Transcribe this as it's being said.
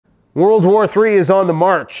World War III is on the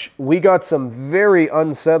march. We got some very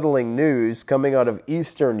unsettling news coming out of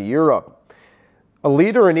Eastern Europe. A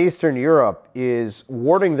leader in Eastern Europe is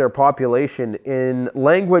warning their population in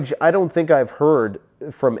language I don't think I've heard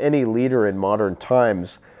from any leader in modern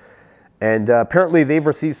times. And apparently they've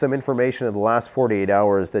received some information in the last 48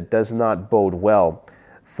 hours that does not bode well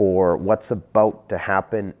for what's about to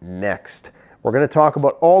happen next. We're going to talk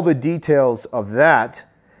about all the details of that,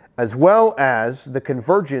 as well as the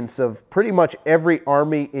convergence of pretty much every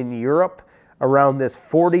army in Europe around this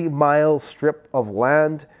 40-mile strip of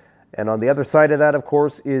land. And on the other side of that, of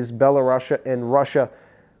course, is Belarus and Russia,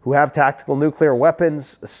 who have tactical nuclear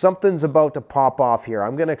weapons. Something's about to pop off here.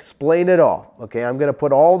 I'm going to explain it all, okay? I'm going to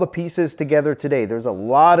put all the pieces together today. There's a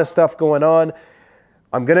lot of stuff going on.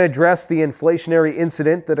 I'm going to address the inflationary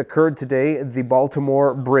incident that occurred today at the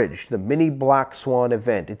Baltimore Bridge, the mini Black Swan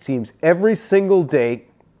event. It seems every single day,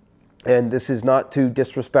 and this is not to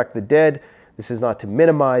disrespect the dead, this is not to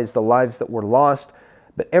minimize the lives that were lost,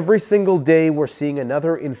 but every single day we're seeing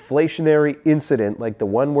another inflationary incident like the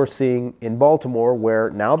one we're seeing in Baltimore, where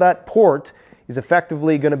now that port is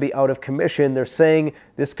effectively going to be out of commission. They're saying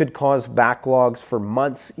this could cause backlogs for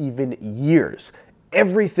months, even years.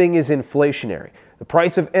 Everything is inflationary. The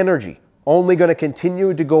price of energy only going to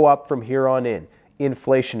continue to go up from here on in.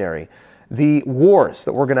 Inflationary. The wars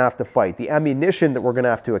that we're going to have to fight, the ammunition that we're going to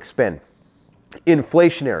have to expend,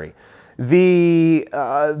 inflationary.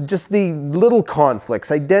 Just the little conflicts,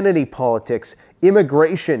 identity politics,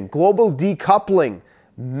 immigration, global decoupling,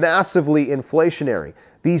 massively inflationary.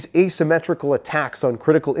 These asymmetrical attacks on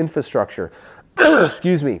critical infrastructure,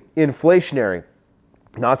 excuse me, inflationary.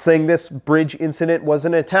 Not saying this bridge incident was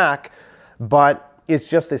an attack, but it's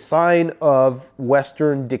just a sign of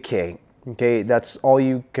Western decay. Okay, that's all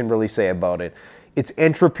you can really say about it. It's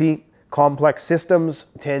entropy. Complex systems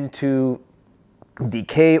tend to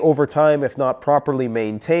decay over time if not properly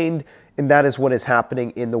maintained, and that is what is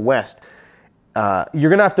happening in the West. You're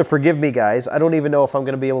going to have to forgive me, guys. I don't even know if I'm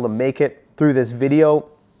going to be able to make it through this video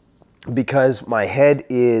because my head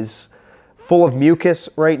is full of mucus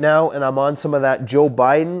right now, and I'm on some of that Joe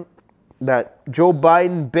Biden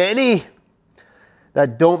Benny,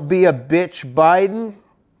 that don't be a bitch Biden.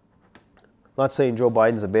 I'm not saying Joe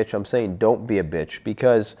Biden's a bitch, I'm saying don't be a bitch,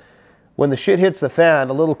 because when the shit hits the fan,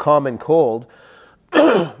 a little common cold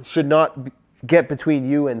should not get between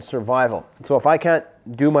you and survival. So if I can't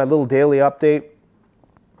do my little daily update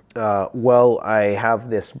while I have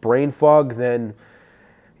this brain fog, then,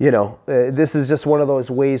 you know, this is just one of those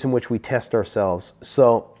ways in which we test ourselves.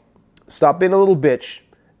 So stop being a little bitch.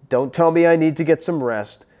 Don't tell me I need to get some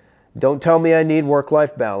rest. Don't tell me I need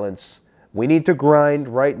work-life balance. We need to grind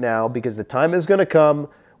right now, because the time is going to come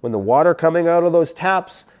when the water coming out of those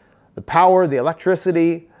taps, the power, the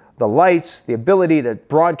electricity, the lights, the ability to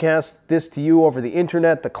broadcast this to you over the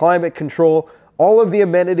internet, the climate control, all of the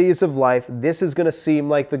amenities of life, this is going to seem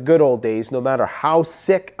like the good old days, no matter how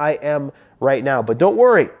sick I am right now. But don't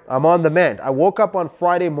worry, I'm on the mend. I woke up on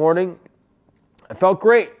Friday morning. I felt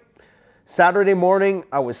great. Saturday morning,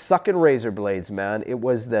 I was sucking razor blades, man. It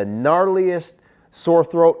was the gnarliest sore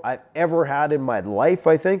throat I've ever had in my life,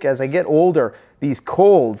 I think. As I get older, these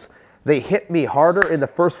colds, they hit me harder in the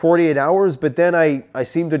first 48 hours, but then I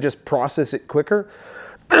seem to just process it quicker.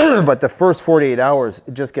 But the first 48 hours,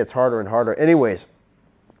 it just gets harder and harder. Anyways,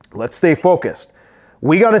 let's stay focused.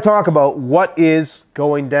 We got to talk about what is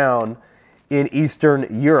going down in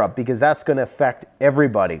Eastern Europe, because that's going to affect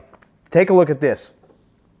everybody. Take a look at this.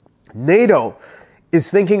 NATO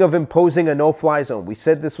is thinking of imposing a no-fly zone. We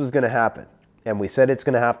said this was going to happen, and we said it's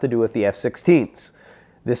going to have to do with the F-16s.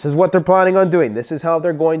 This is what they're planning on doing. This is how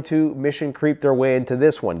they're going to mission creep their way into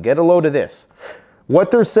this one. Get a load of this.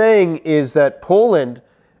 What they're saying is that Poland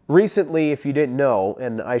recently, if you didn't know,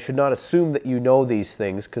 and I should not assume that you know these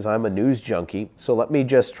things because I'm a news junkie, so let me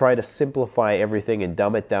just try to simplify everything and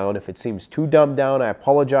dumb it down. If it seems too dumbed down, I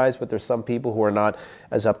apologize, but there's some people who are not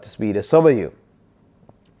as up to speed as some of you.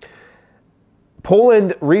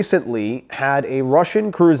 Poland recently had a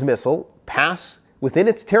Russian cruise missile pass within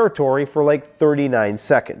its territory for like 39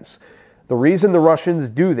 seconds. The reason the Russians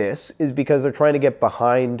do this is because they're trying to get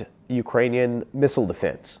behind Ukrainian missile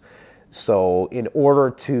defense. So in order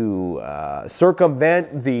to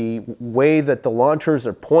circumvent the way that the launchers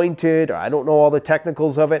are pointed, or I don't know all the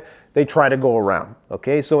technicals of it, they try to go around.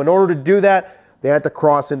 Okay, so in order to do that, they had to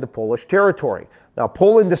cross into Polish territory. Now,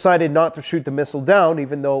 Poland decided not to shoot the missile down,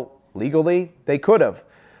 even though legally they could have.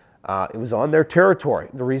 It was on their territory.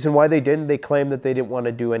 The reason why they didn't, they claimed that they didn't want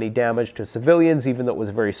to do any damage to civilians, even though it was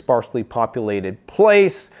a very sparsely populated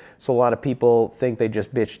place. So a lot of people think they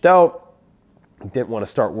just bitched out, didn't want to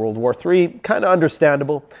start World War III. Kind of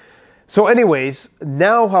understandable. So anyways,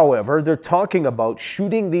 now, however, they're talking about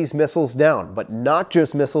shooting these missiles down, but not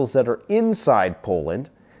just missiles that are inside Poland.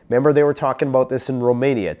 Remember, they were talking about this in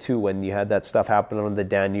Romania, too, when you had that stuff happen on the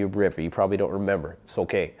Danube River. You probably don't remember. It's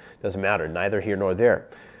okay. Doesn't matter. Neither here nor there.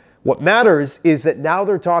 What matters is that now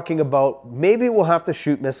they're talking about maybe we'll have to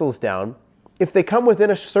shoot missiles down if they come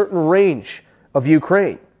within a certain range of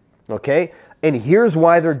Ukraine, okay? And here's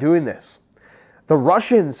why they're doing this. The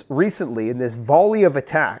Russians recently, in this volley of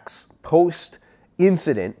attacks,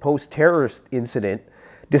 post-incident, post-terrorist incident,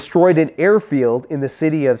 destroyed an airfield in the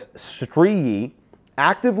city of Stryyi,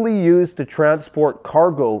 actively used to transport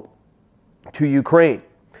cargo to Ukraine.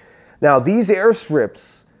 Now, these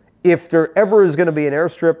airstrips, if there ever is going to be an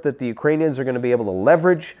airstrip that the Ukrainians are going to be able to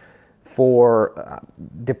leverage for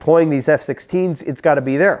deploying these F-16s, it's got to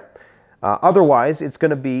be there. Otherwise, it's going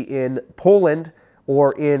to be in Poland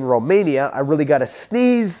or in Romania. I really got to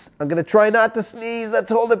sneeze. I'm going to try not to sneeze.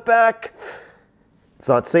 Let's hold it back. It's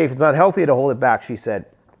not safe. It's not healthy to hold it back, she said.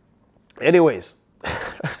 Anyways,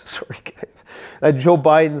 sorry, guys. Joe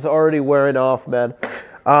Biden's already wearing off, man.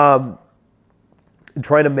 Trying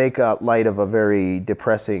to make light of a very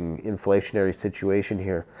depressing inflationary situation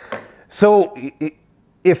here. So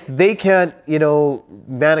if they can't, you know,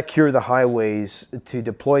 manicure the highways to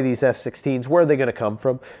deploy these F-16s, where are they going to come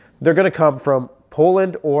from? They're going to come from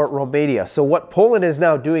Poland or Romania. So what Poland is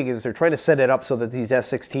now doing is they're trying to set it up so that these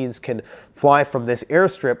F-16s can fly from this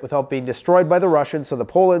airstrip without being destroyed by the Russians. So the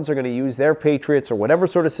Polands are going to use their Patriots or whatever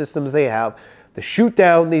sort of systems they have to shoot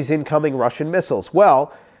down these incoming Russian missiles.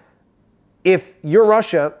 Well, if you're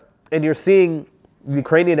Russia and you're seeing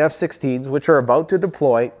Ukrainian F-16s, which are about to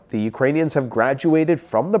deploy, the Ukrainians have graduated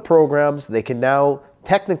from the programs. They can now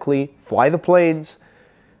technically fly the planes.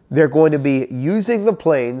 They're going to be using the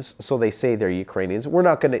planes, so they say they're Ukrainians. We're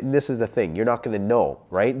not going to, and this is the thing, you're not going to know,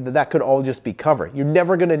 right? That could all just be cover. You're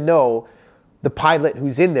never going to know the pilot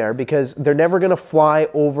who's in there because they're never going to fly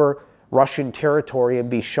over Russian territory and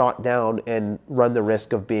be shot down and run the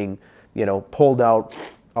risk of being, you know, pulled out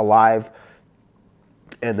alive.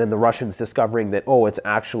 And then the Russians discovering that, oh, it's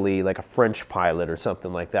actually like a French pilot or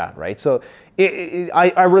something like that, right? So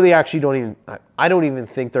I really actually don't even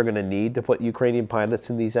think they're going to need to put Ukrainian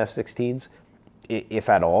pilots in these F-16s, if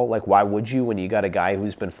at all. Like, why would you when you got a guy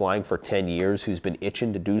who's been flying for 10 years, who's been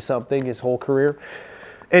itching to do something his whole career?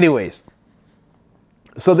 Anyways,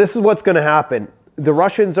 so this is what's going to happen. The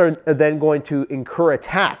Russians are then going to incur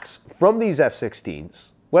attacks from these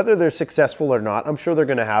F-16s, whether they're successful or not. I'm sure they're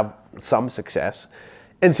going to have some success.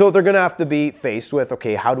 And so they're going to have to be faced with,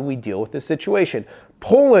 okay, how do we deal with this situation?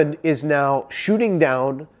 Poland is now shooting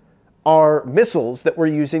down our missiles that we're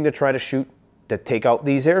using to try to take out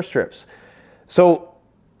these airstrips. So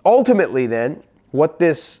ultimately then, what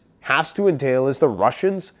this has to entail is the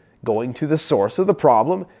Russians going to the source of the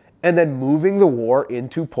problem and then moving the war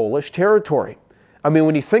into Polish territory. I mean,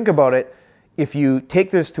 when you think about it, if you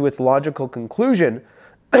take this to its logical conclusion,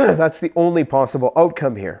 that's the only possible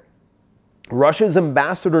outcome here. Russia's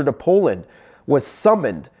ambassador to Poland was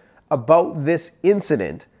summoned about this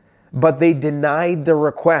incident, but they denied the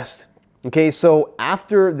request. Okay, so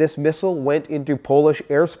after this missile went into Polish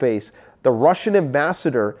airspace, the Russian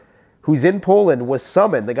ambassador who's in Poland was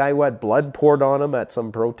summoned, the guy who had blood poured on him at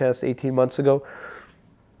some protest 18 months ago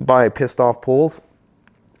by pissed off Poles.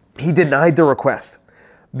 He denied the request.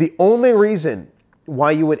 The only reason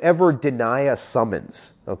why you would ever deny a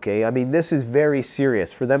summons, okay? I mean, this is very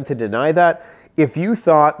serious for them to deny that. If you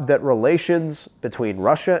thought that relations between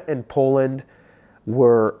Russia and Poland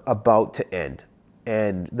were about to end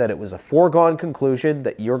and that it was a foregone conclusion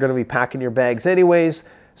that you're going to be packing your bags anyways,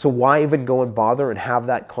 so why even go and bother and have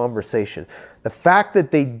that conversation? The fact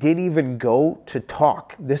that they didn't even go to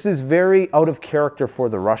talk, this is very out of character for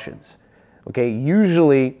the Russians, okay?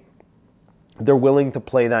 Usually they're willing to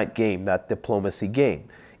play that game, that diplomacy game,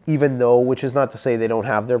 even though, which is not to say they don't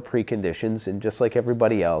have their preconditions, and just like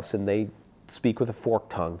everybody else, and they speak with a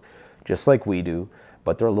forked tongue, just like we do,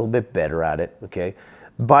 but they're a little bit better at it, okay?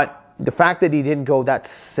 But the fact that he didn't go, that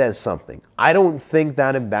says something. I don't think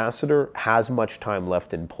that ambassador has much time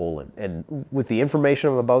left in Poland. And with the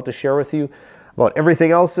information I'm about to share with you about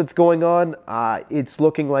everything else that's going on, it's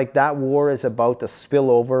looking like that war is about to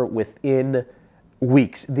spill over within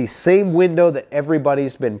weeks. The same window that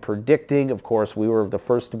everybody's been predicting. Of course, we were the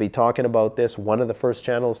first to be talking about this, one of the first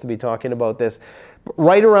channels to be talking about this.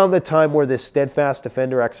 Right around the time where this Steadfast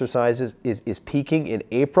Defender exercise is peaking in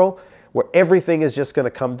April, where everything is just going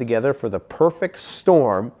to come together for the perfect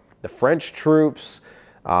storm. The French troops,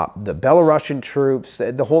 the Belarusian troops,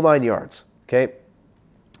 the whole 9 yards. Okay.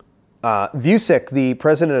 Vucic, the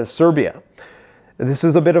president of Serbia, This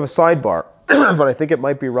is a bit of a sidebar, but I think it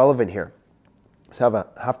might be relevant here. Let's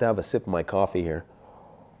have to have a sip of my coffee here.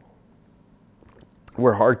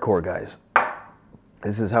 We're hardcore, guys.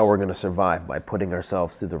 This is how we're going to survive, by putting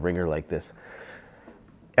ourselves through the ringer like this.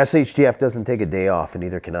 SHTF doesn't take a day off, and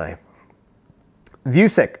neither can I.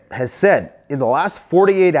 Vucic has said in the last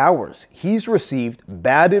 48 hours he's received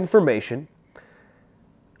bad information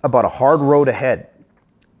about a hard road ahead.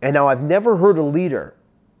 And now I've never heard a leader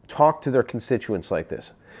talk to their constituents like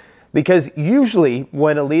this. Because usually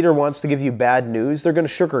when a leader wants to give you bad news, they're going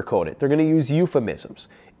to sugarcoat it. They're going to use euphemisms.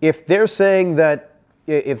 If they're saying that,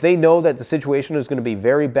 if they know that the situation is going to be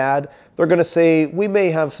very bad, they're going to say, we may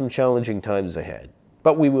have some challenging times ahead,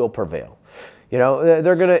 but we will prevail. You know,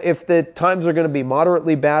 they're going to, if the times are going to be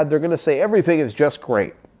moderately bad, they're going to say everything is just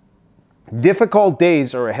great. Difficult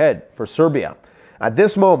days are ahead for Serbia. At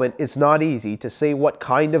this moment, it's not easy to say what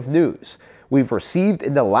kind of news we've received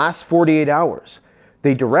in the last 48 hours.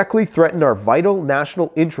 They directly threaten our vital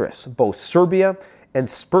national interests, both Serbia and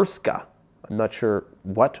Spurska. I'm not sure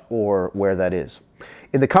what or where that is.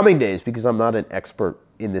 In the coming days, because I'm not an expert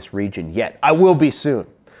in this region yet, I will be soon.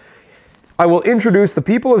 I will introduce the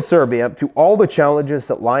people of Serbia to all the challenges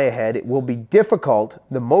that lie ahead. It will be difficult,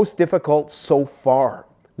 the most difficult so far.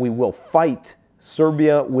 We will fight.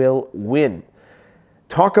 Serbia will win.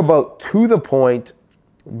 Talk about to the point,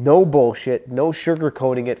 no bullshit, no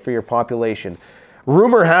sugarcoating it for your population.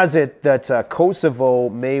 Rumor has it that Kosovo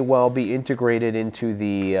may well be integrated into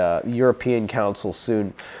the European Council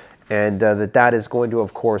soon, and that is going to,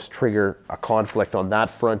 of course, trigger a conflict on that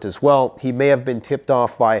front as well. He may have been tipped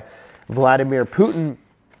off by Vladimir Putin.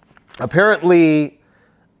 Apparently,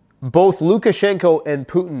 both Lukashenko and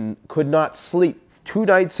Putin could not sleep 2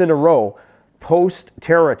 nights in a row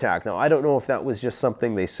post-terror attack. Now, I don't know if that was just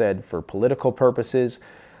something they said for political purposes,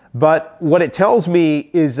 but what it tells me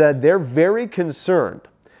is that they're very concerned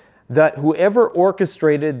that whoever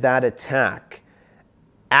orchestrated that attack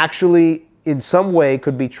actually in some way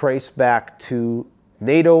could be traced back to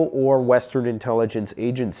NATO or Western intelligence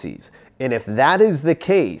agencies. And if that is the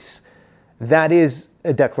case, that is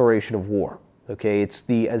a declaration of war. Okay, it's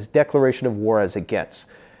as declaration of war as it gets.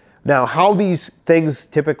 Now, how these things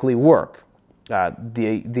typically work,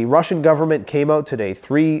 the Russian government came out today,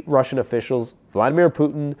 3 Russian officials, Vladimir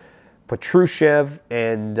Putin, Patrushev,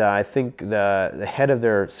 and I think the head of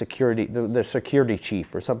their security, their security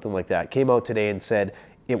chief or something like that, came out today and said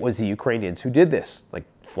it was the Ukrainians who did this, like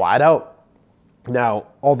flat out. Now,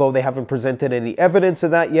 although they haven't presented any evidence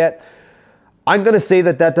of that yet, I'm going to say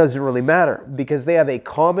that that doesn't really matter because they have a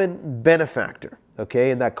common benefactor,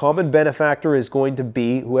 okay? And that common benefactor is going to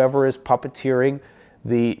be whoever is puppeteering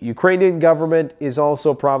the Ukrainian government, is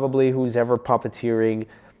also probably who's ever puppeteering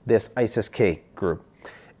this ISIS-K group.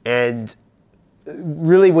 And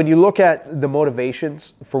really, when you look at the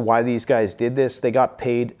motivations for why these guys did this, they got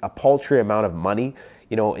paid a paltry amount of money,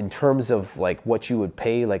 you know, in terms of like what you would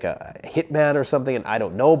pay like a hitman or something. And I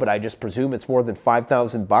don't know, but I just presume it's more than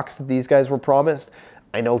 $5,000 that these guys were promised.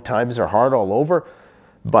 I know times are hard all over,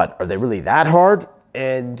 but are they really that hard?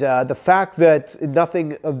 And the fact that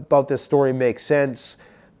nothing about this story makes sense,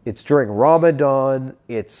 it's during Ramadan,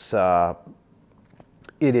 it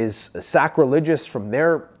is sacrilegious from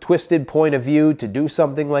their twisted point of view to do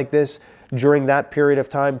something like this during that period of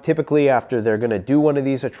time. Typically, after they're going to do one of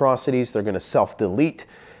these atrocities, they're going to self-delete.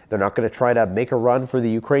 They're not going to try to make a run for the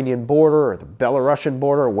Ukrainian border or the Belarusian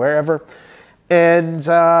border or wherever. And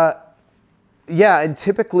yeah, and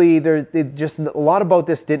typically, just a lot about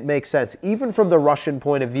this didn't make sense, even from the Russian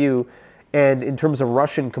point of view. And in terms of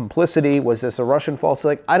Russian complicity, was this a Russian false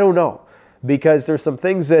flag? I don't know, because there's some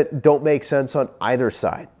things that don't make sense on either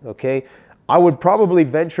side, okay? I would probably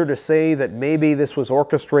venture to say that maybe this was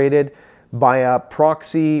orchestrated by a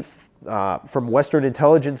proxy from Western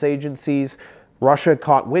intelligence agencies. Russia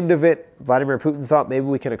caught wind of it. Vladimir Putin thought maybe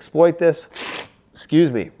we can exploit this. Excuse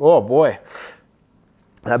me. Oh, boy.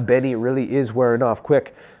 That Benny really is wearing off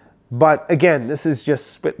quick. But again, this is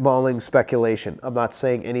just spitballing speculation. I'm not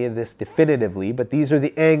saying any of this definitively, but these are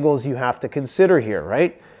the angles you have to consider here,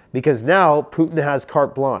 right? Because now Putin has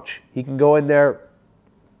carte blanche. He can go in there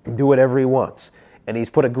and do whatever he wants. And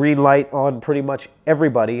he's put a green light on pretty much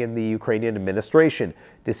everybody in the Ukrainian administration.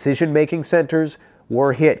 Decision-making centers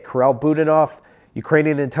were hit. Kirill Budanov,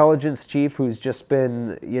 Ukrainian intelligence chief, who's just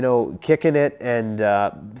been, you know, kicking it and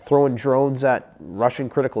throwing drones at Russian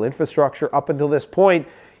critical infrastructure. Up until this point,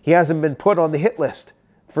 he hasn't been put on the hit list.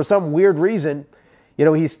 For some weird reason, you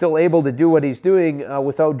know, he's still able to do what he's doing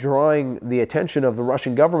without drawing the attention of the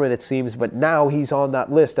Russian government, it seems. But now he's on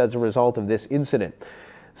that list as a result of this incident.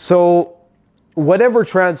 So whatever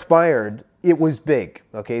transpired it was big,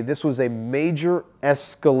 okay? This was a major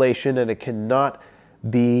escalation, and it cannot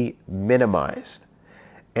be minimized.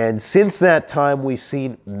 And since that time, we've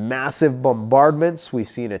seen massive bombardments. We've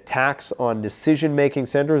seen attacks on decision-making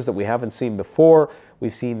centers that we haven't seen before.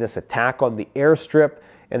 We've seen this attack on the airstrip,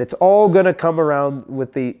 and it's all going to come around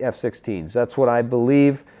with the F-16s. That's what I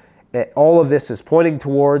believe. All of this is pointing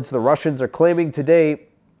towards. The Russians are claiming today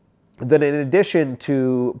that in addition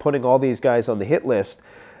to putting all these guys on the hit list,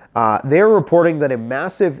 they're reporting that a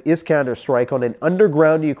massive Iskander strike on an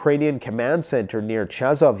underground Ukrainian command center near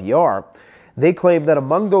Chazov Yar. They claim that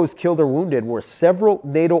among those killed or wounded were several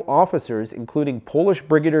NATO officers, including Polish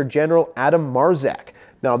Brigadier General Adam Marzak.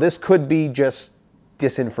 Now, this could be just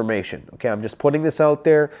disinformation. Okay, I'm just putting this out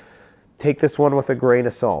there. Take this one with a grain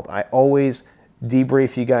of salt. I always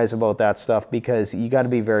debrief you guys about that stuff because you got to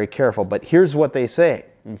be very careful. But here's what they say.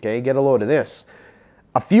 Okay, get a load of this.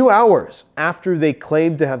 A few hours after they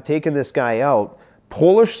claimed to have taken this guy out,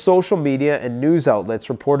 Polish social media and news outlets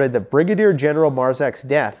reported that Brigadier General Marzak's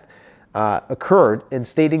death occurred, and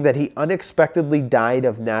stating that he unexpectedly died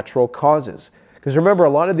of natural causes. Because remember, a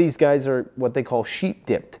lot of these guys are what they call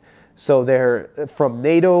sheep-dipped. So they're from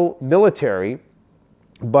NATO military,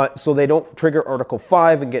 but so they don't trigger Article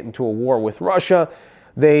 5 and get into a war with Russia.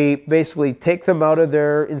 They basically take them out of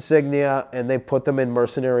their insignia and they put them in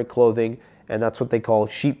mercenary clothing, and that's what they call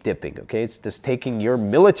sheep-dipping. Okay, it's just taking your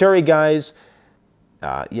military guys,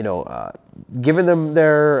 giving them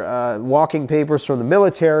their walking papers from the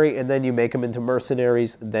military, and then you make them into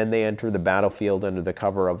mercenaries. Then they enter the battlefield under the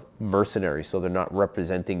cover of mercenaries, so they're not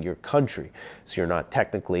representing your country. So you're not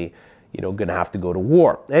technically, going to have to go to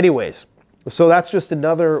war. Anyways, so that's just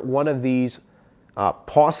another one of these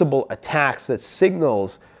possible attacks that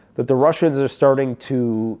signals that the Russians are starting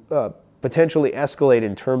to potentially escalate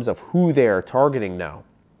in terms of who they are targeting now.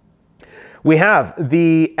 We have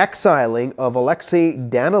the exiling of Alexei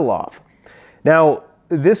Danilov. Now,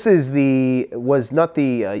 this was not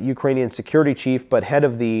the Ukrainian security chief, but head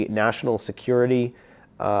of the National Security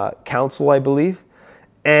Council, I believe.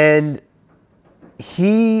 And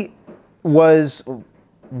he was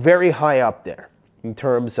very high up there in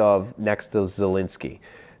terms of next to Zelensky.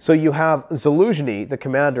 So you have Zaluzhny, the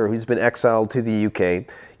commander, who's been exiled to the UK.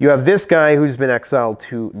 You have this guy who's been exiled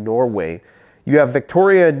to Norway. You have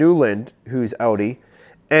Victoria Nuland, who's outie,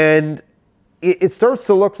 and it starts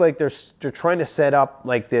to look like they're trying to set up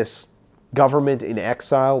like this government in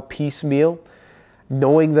exile piecemeal,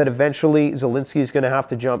 knowing that eventually Zelensky is going to have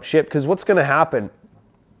to jump ship. Because what's going to happen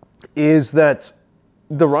is that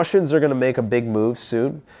the Russians are going to make a big move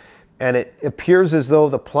soon, and it appears as though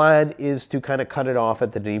the plan is to kind of cut it off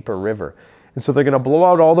at the Dnieper River. And so they're going to blow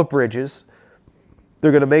out all the bridges.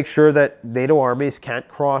 They're going to make sure that NATO armies can't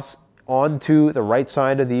cross onto the right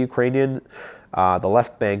side of the Ukrainian, the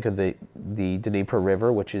left bank of the Dnieper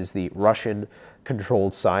River, which is the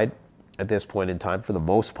Russian-controlled side at this point in time for the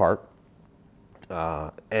most part.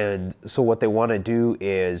 And so what they want to do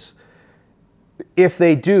is, if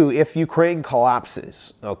Ukraine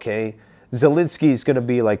collapses, okay, Zelensky is going to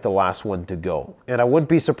be like the last one to go. And I wouldn't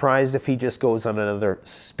be surprised if he just goes on another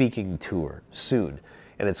speaking tour soon.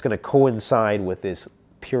 And it's going to coincide with this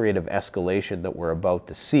period of escalation that we're about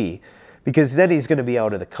to see, because then he's going to be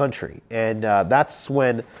out of the country. And that's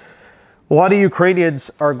when a lot of Ukrainians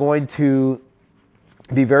are going to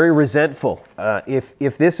be very resentful.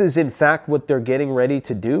 If this is in fact what they're getting ready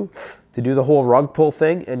to do the whole rug pull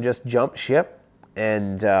thing and just jump ship,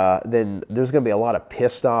 and then there's going to be a lot of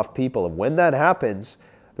pissed off people. And when that happens,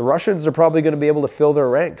 the Russians are probably going to be able to fill their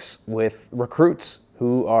ranks with recruits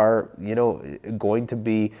who are, going to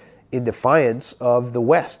be in defiance of the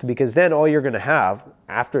West, because then all you're going to have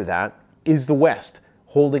after that is the West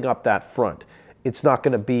holding up that front. It's not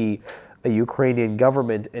going to be a Ukrainian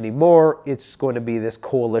government anymore. It's going to be this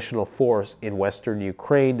coalitional force in Western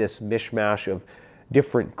Ukraine, this mishmash of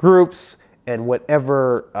different groups, and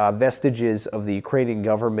whatever vestiges of the Ukrainian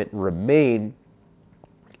government remain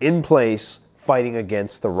in place fighting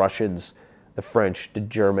against the Russians, the French, the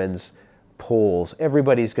Germans, Poles.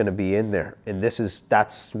 Everybody's going to be in there, and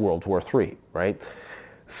that's World War III, right?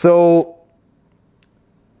 So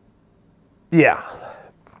yeah,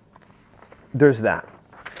 there's that.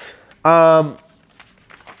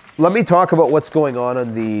 Let me talk about what's going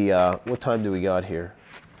on the what time do we got here?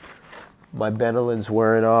 My Benelin's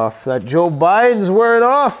wearing off. That Joe Biden's wearing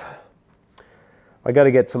off. I got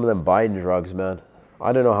to get some of them Biden drugs, man.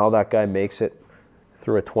 I don't know how that guy makes it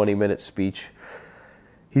through a 20-minute speech.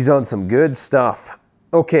 He's on some good stuff.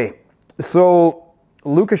 Okay, so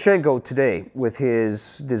Lukashenko today, with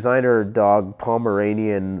his designer dog,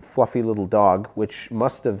 Pomeranian, fluffy little dog, which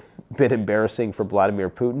must have been embarrassing for Vladimir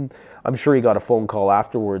Putin. I'm sure he got a phone call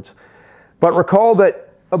afterwards. But recall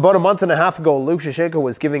that about a month and a half ago, Lukashenko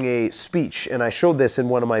was giving a speech, and I showed this in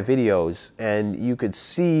one of my videos, and you could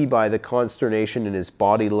see by the consternation in his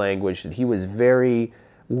body language that he was very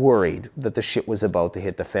worried that the shit was about to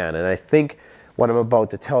hit the fan. And I think what I'm about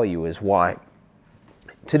to tell you is why.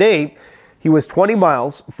 Today, he was 20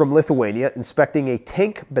 miles from Lithuania inspecting a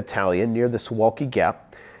tank battalion near the Suwalki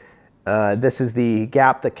Gap. This is the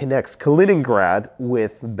gap that connects Kaliningrad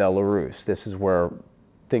with Belarus. This is where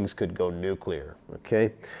things could go nuclear,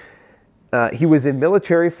 okay? He was in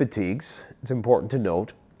military fatigues, it's important to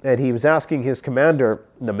note, and he was asking his commander,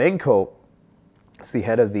 Namenko, it's the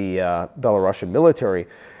head of the Belarusian military,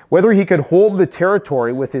 whether he could hold the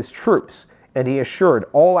territory with his troops. And he assured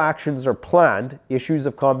all actions are planned, issues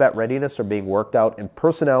of combat readiness are being worked out, and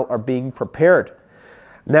personnel are being prepared.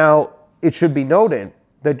 Now, it should be noted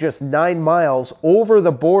that just 9 miles over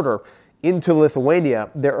the border into Lithuania,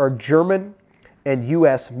 there are German and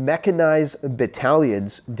U.S. mechanized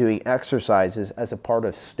battalions doing exercises as a part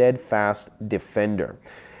of Steadfast Defender.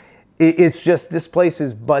 It's just, this place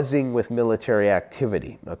is buzzing with military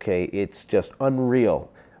activity, okay? It's just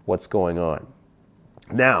unreal what's going on.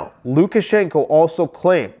 Now, Lukashenko also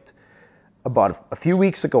claimed about a few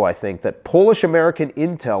weeks ago, I think, that Polish-American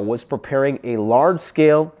intel was preparing a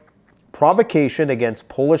large-scale provocation against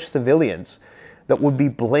Polish civilians that would be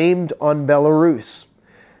blamed on Belarus.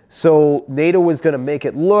 So NATO was going to make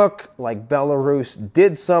it look like Belarus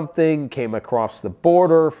did something, came across the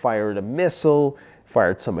border, fired a missile,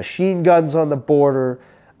 fired some machine guns on the border,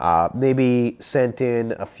 maybe sent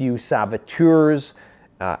in a few saboteurs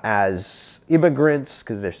as immigrants,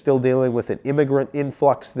 because they're still dealing with an immigrant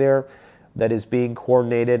influx there that is being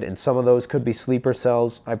coordinated, and some of those could be sleeper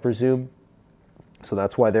cells, I presume. So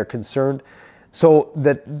that's why they're concerned. So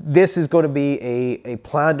that this is going to be a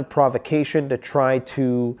planned provocation to try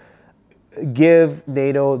to give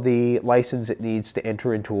NATO the license it needs to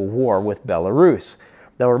enter into a war with Belarus.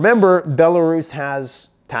 Now remember, Belarus has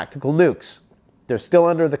tactical nukes. They're still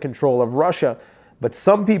under the control of Russia. But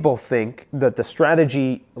some people think that the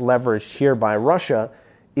strategy leveraged here by Russia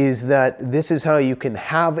is that this is how you can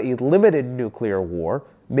have a limited nuclear war,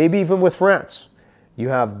 maybe even with France. You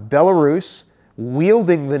have Belarus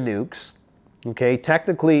wielding the nukes, okay,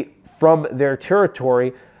 technically from their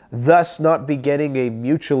territory, thus not be getting a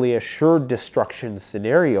mutually assured destruction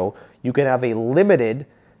scenario. You can have a limited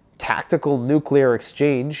tactical nuclear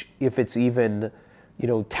exchange, if it's even, you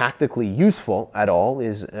know, tactically useful at all,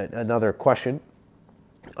 is another question.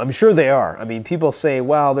 I'm sure they are. I mean, people say,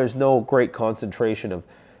 well, there's no great concentration of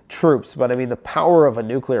troops, but I mean, the power of a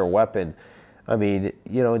nuclear weapon, I mean,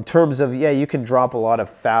 you know, in terms of, yeah, you can drop a lot of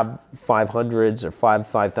Fab 500s or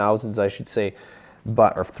 5000s, I should say,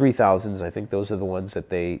 but, or 3000s, I think those are the ones that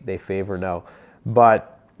they favor now.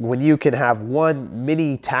 But when you can have one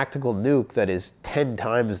mini tactical nuke that is 10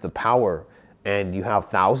 times the power and you have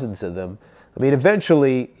thousands of them, I mean,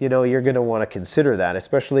 eventually, you know, you're going to want to consider that,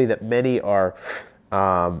 especially that many are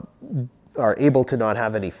able to not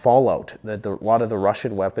have any fallout. That a lot of the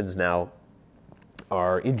Russian weapons now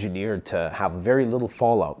are engineered to have very little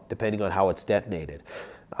fallout, depending on how it's detonated.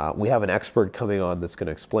 We have an expert coming on that's going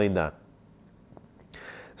to explain that.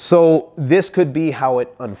 So this could be how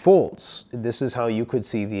it unfolds. This is how you could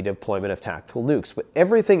see the deployment of tactical nukes. But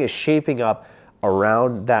everything is shaping up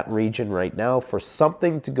around that region right now for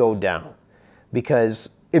something to go down,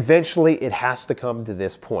 because eventually it has to come to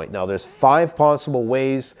this point. Now, there's 5 possible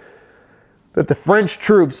ways that the French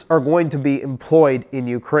troops are going to be employed in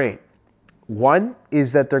Ukraine. One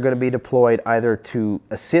is that they're going to be deployed either to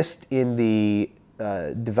assist in the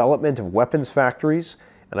development of weapons factories,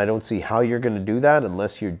 and I don't see how you're going to do that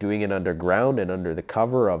unless you're doing it underground and under the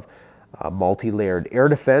cover of multi-layered air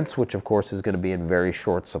defense, which of course is going to be in very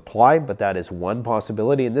short supply, but that is one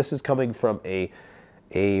possibility, and this is coming from a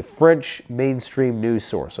French mainstream news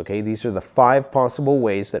source, okay? These are the 5 possible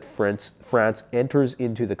ways that France enters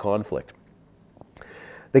into the conflict.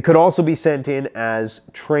 They could also be sent in as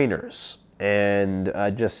trainers and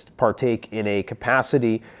just partake in a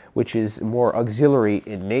capacity which is more auxiliary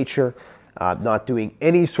in nature, not doing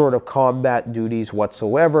any sort of combat duties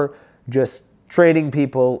whatsoever, just training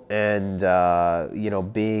people and, you know,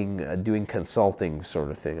 doing consulting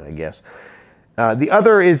sort of thing, I guess. The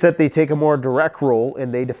other is that they take a more direct role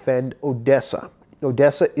and they defend Odessa.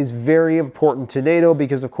 Odessa is very important to NATO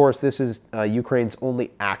because, of course, this is Ukraine's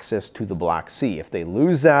only access to the Black Sea. If they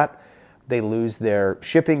lose that, they lose their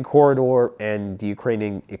shipping corridor and the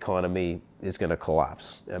Ukrainian economy is going to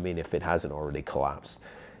collapse. I mean, if it hasn't already collapsed.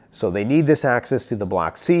 So they need this access to the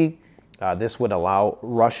Black Sea. This would allow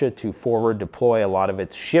Russia to forward deploy a lot of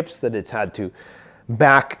its ships that it's had to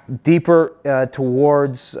back deeper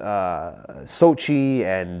towards Sochi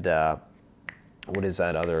and what is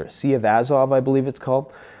that other? Sea of Azov, I believe it's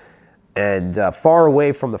called. And far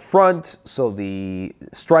away from the front, so the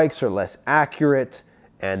strikes are less accurate,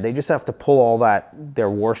 and they just have to pull all their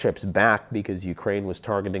warships back because Ukraine was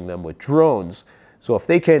targeting them with drones. So if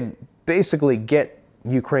they can basically get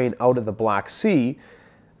Ukraine out of the Black Sea,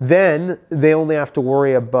 then they only have to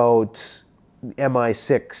worry about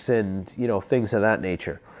MI6 and, you know, things of that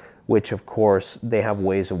nature, which of course they have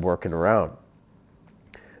ways of working around.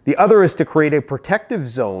 The other is to create a protective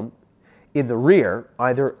zone in the rear,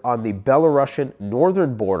 either on the Belarusian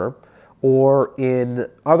northern border or in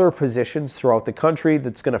other positions throughout the country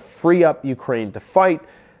that's going to free up Ukraine to fight.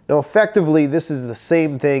 Now, effectively, this is the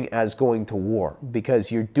same thing as going to war because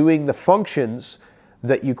you're doing the functions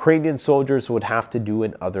that Ukrainian soldiers would have to do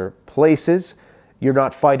in other places. You're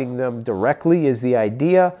not fighting them directly is the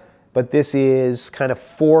idea, but this is kind of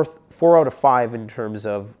 4 out of 5 in terms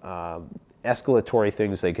of escalatory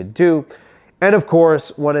things they could do. And of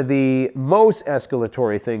course, one of the most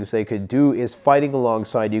escalatory things they could do is fighting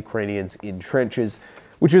alongside Ukrainians in trenches,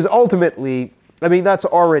 which is ultimately, I mean, that's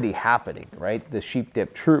already happening, right? The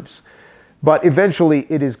sheep-dip troops. But eventually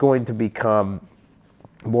it is going to become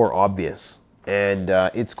more obvious, and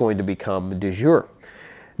it's going to become de jure.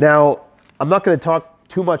 Now, I'm not going to talk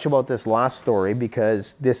too much about this last story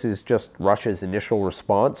because this is just Russia's initial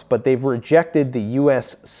response, but they've rejected the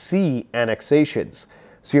U.S. sea annexations.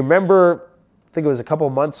 So you remember, I think it was a couple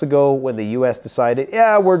months ago when the U.S. decided,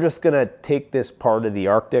 yeah, we're just going to take this part of the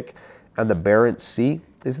Arctic and the Barents Sea.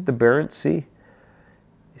 Is it the Barents Sea?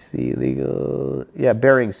 Sea legal, yeah,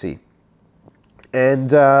 Bering Sea.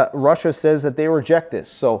 And Russia says that they reject this.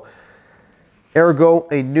 So, ergo,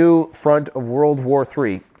 a new front of World War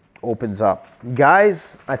III opens up.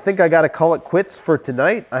 Guys, I think I got to call it quits for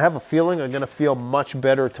tonight. I have a feeling I'm going to feel much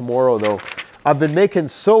better tomorrow, though. I've been making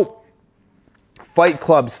soap Fight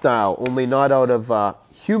Club style, only not out of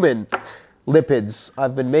human lipids.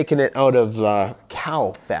 I've been making it out of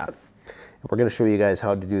cow fat. We're going to show you guys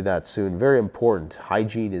how to do that soon. Very important.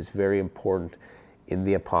 Hygiene is very important in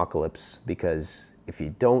the apocalypse because if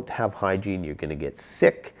you don't have hygiene, you're going to get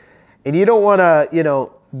sick. And you don't want to, you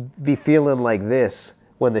know, be feeling like this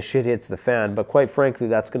when the shit hits the fan. But quite frankly,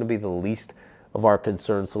 that's going to be the least of our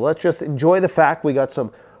concerns. So let's just enjoy the fact we got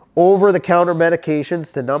some over-the-counter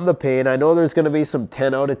medications to numb the pain. I know there's going to be some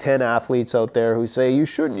 10 out of 10 athletes out there who say you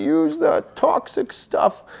shouldn't use that toxic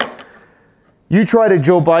stuff. You try to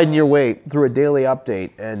Joe Biden your way through a daily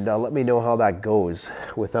update and let me know how that goes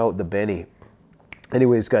without the Benny.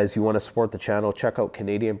 Anyways, guys, if you want to support the channel, check out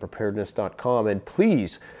CanadianPreparedness.com, and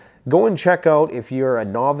please go and check out if you're a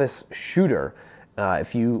novice shooter.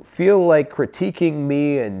 If you feel like critiquing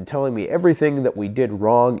me and telling me everything that we did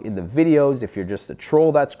wrong in the videos, if you're just a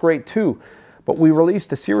troll, that's great too. But we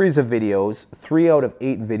released a series of videos. 3 out of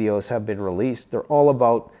 8 videos have been released. They're all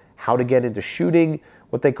about how to get into shooting,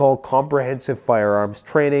 what they call comprehensive firearms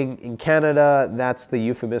training. In Canada, that's the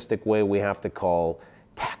euphemistic way we have to call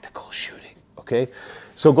tactical shooting, okay?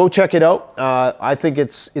 So go check it out. I think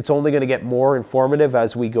it's only going to get more informative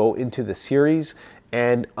as we go into the series.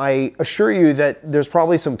 And I assure you that there's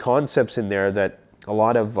probably some concepts in there that a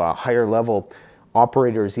lot of higher level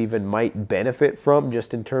operators even might benefit from,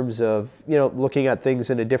 just in terms of, you know, looking at things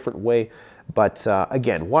in a different way. But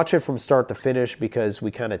again, watch it from start to finish because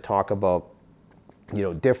we kind of talk about, you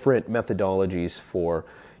know, different methodologies for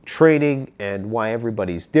training and why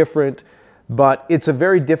everybody's different. But it's a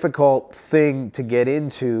very difficult thing to get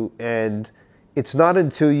into, and it's not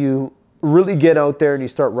until you really get out there and you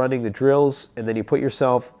start running the drills and then you put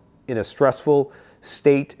yourself in a stressful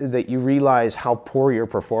state that you realize how poor your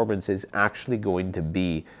performance is actually going to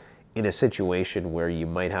be in a situation where you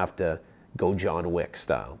might have to go John Wick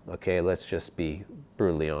style. Okay, let's just be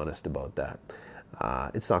brutally honest about that.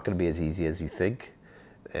 It's not going to be as easy as you think,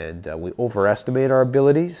 and we overestimate our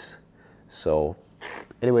abilities. So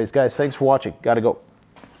anyways, guys, thanks for watching. Gotta go.